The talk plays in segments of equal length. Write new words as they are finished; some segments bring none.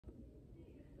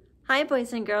Hi,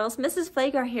 boys and girls. Mrs.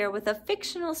 Flagar here with a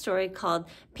fictional story called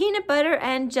Peanut Butter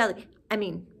and Jelly.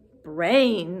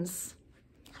 Brains.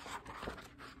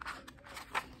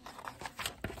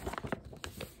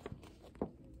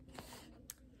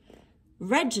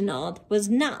 Reginald was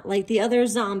not like the other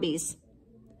zombies.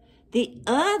 The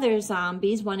other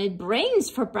zombies wanted brains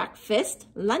for breakfast,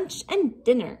 lunch, and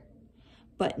dinner,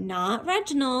 but not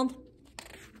Reginald.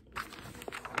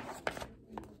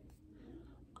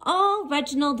 All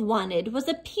Reginald wanted was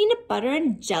a peanut butter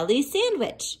and jelly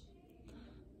sandwich.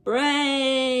 Brains,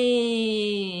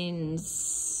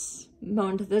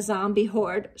 moaned the zombie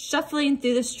horde, shuffling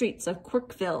through the streets of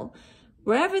Quirkville.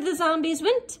 Wherever the zombies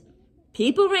went,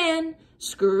 people ran,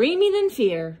 screaming in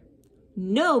fear.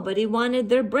 Nobody wanted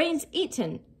their brains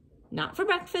eaten. Not for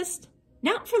breakfast,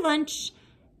 not for lunch,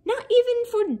 not even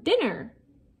for dinner.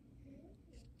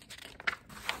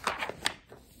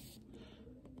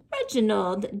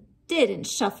 Reginald didn't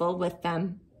shuffle with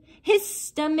them. His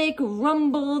stomach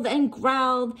rumbled and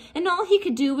growled, and all he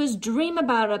could do was dream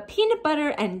about a peanut butter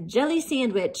and jelly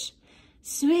sandwich.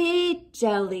 Sweet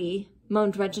jelly,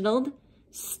 moaned Reginald.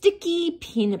 Sticky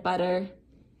peanut butter.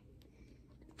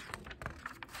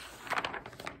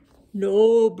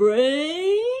 No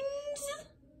brains?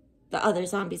 The other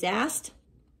zombies asked.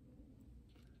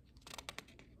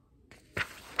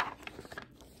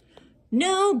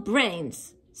 No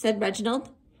brains, said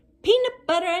Reginald. Peanut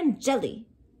butter and jelly.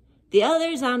 The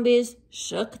other zombies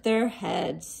shook their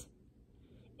heads.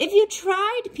 If you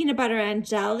tried peanut butter and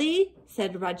jelly,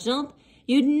 said Reginald,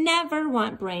 you'd never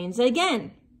want brains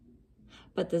again.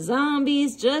 But the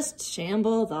zombies just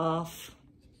shambled off.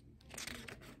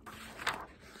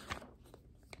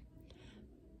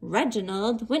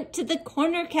 Reginald went to the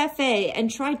corner cafe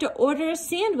and tried to order a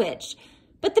sandwich,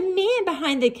 but the man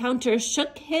behind the counter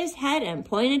shook his head and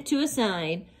pointed to a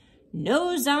sign.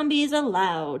 No zombies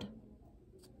allowed.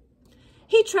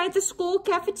 He tried the school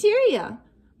cafeteria,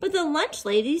 but the lunch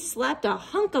lady slapped a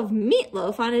hunk of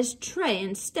meatloaf on his tray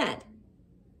instead.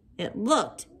 It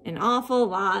looked an awful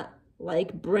lot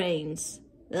like brains.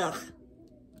 Ugh.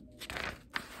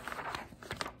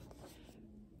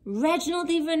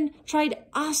 Reginald even tried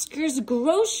Oscar's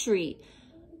grocery,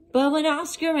 but when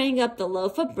Oscar rang up the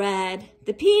loaf of bread,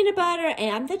 the peanut butter,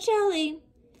 and the jelly,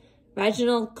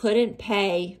 Reginald couldn't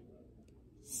pay.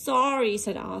 Sorry,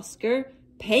 said Oscar,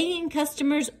 paying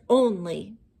customers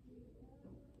only.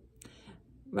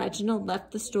 Reginald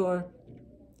left the store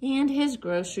and his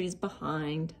groceries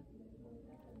behind.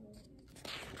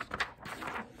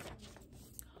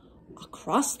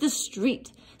 Across the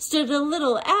street stood a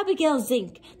little Abigail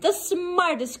Zink, the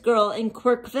smartest girl in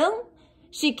Quirkville.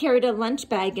 She carried a lunch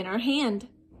bag in her hand.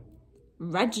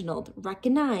 Reginald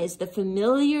recognized the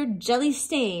familiar jelly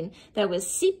stain that was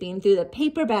seeping through the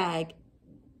paper bag.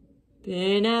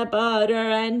 Peanut butter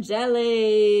and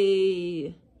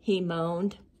jelly, he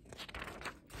moaned.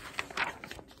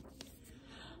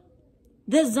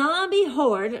 The zombie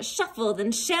horde shuffled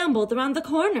and shambled around the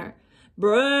corner.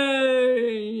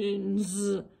 Brains,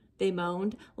 they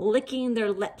moaned, licking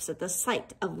their lips at the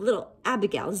sight of little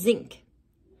Abigail Zink.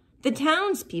 The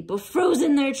townspeople froze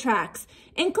in their tracks,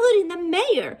 including the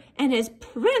mayor and his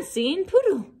prancing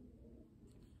poodle.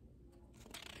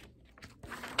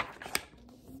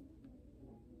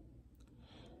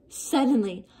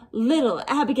 Suddenly, little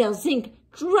Abigail Zink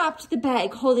dropped the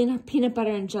bag holding her peanut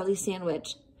butter and jelly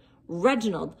sandwich.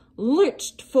 Reginald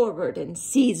lurched forward and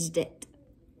seized it.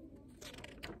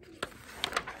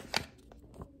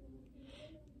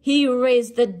 He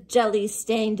raised the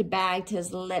jelly-stained bag to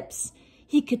his lips.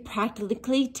 He could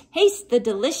practically taste the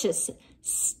delicious,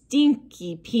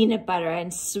 stinky peanut butter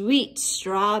and sweet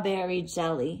strawberry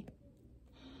jelly.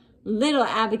 Little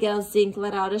Abigail Zink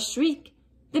let out a shriek.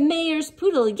 The mayor's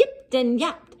poodle yipped and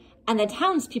yapped, and the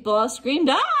townspeople all screamed,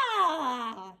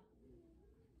 "Ah!"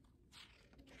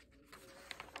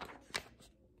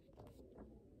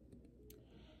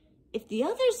 If the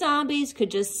other zombies could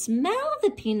just smell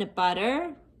the peanut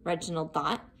butter, Reginald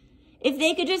thought. If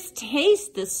they could just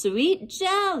taste the sweet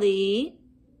jelly.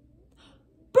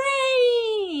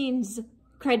 Brains!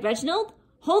 Cried Reginald,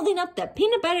 holding up the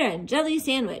peanut butter and jelly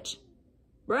sandwich.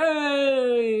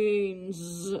 Brains!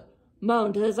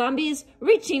 Moaned the zombies,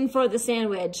 reaching for the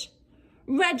sandwich.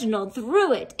 Reginald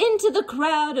threw it into the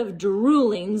crowd of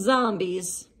drooling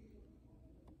zombies.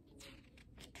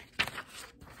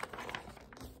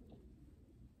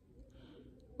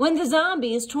 When the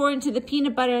zombies tore into the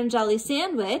peanut butter and jelly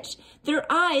sandwich,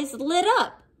 their eyes lit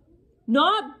up.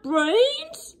 Not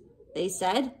brains, they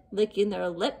said, licking their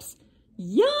lips.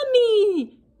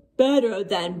 Yummy! Better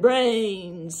than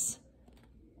brains.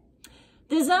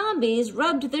 The zombies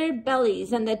rubbed their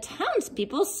bellies and the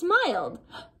townspeople smiled.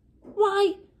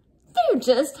 "Why, they're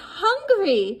just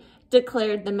hungry,"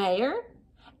 declared the mayor.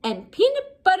 "And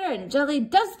peanut butter and jelly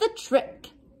does the trick."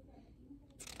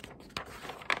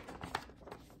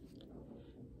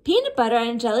 Peanut butter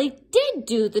and jelly did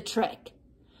do the trick.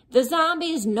 The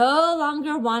zombies no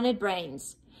longer wanted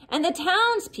brains, and the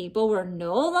townspeople were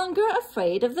no longer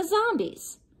afraid of the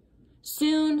zombies.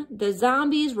 Soon, the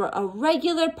zombies were a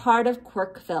regular part of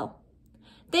Quirkville.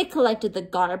 They collected the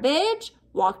garbage,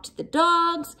 walked the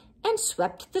dogs, and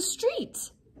swept the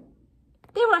streets.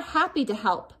 They were happy to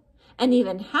help, and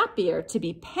even happier to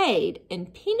be paid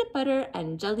in peanut butter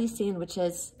and jelly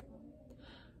sandwiches.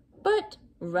 But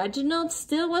Reginald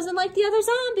still wasn't like the other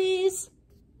zombies,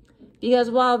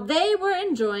 because while they were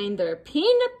enjoying their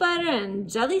peanut butter and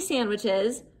jelly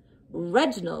sandwiches,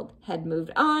 Reginald had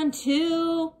moved on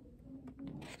to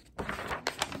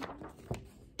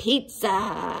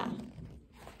pizza.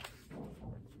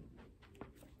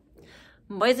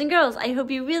 Boys and girls, I hope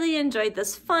you really enjoyed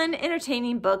this fun,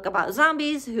 entertaining book about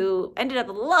zombies who ended up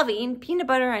loving peanut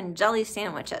butter and jelly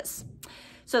sandwiches.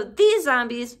 So these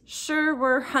zombies sure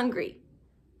were hungry.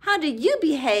 How do you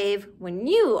behave when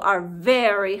you are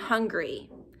very hungry?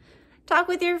 Talk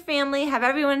with your family, have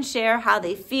everyone share how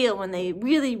they feel when they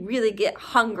really, really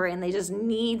get hungry and they just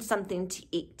need something to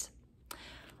eat.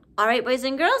 All right, boys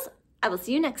and girls, I will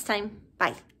see you next time.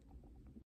 Bye.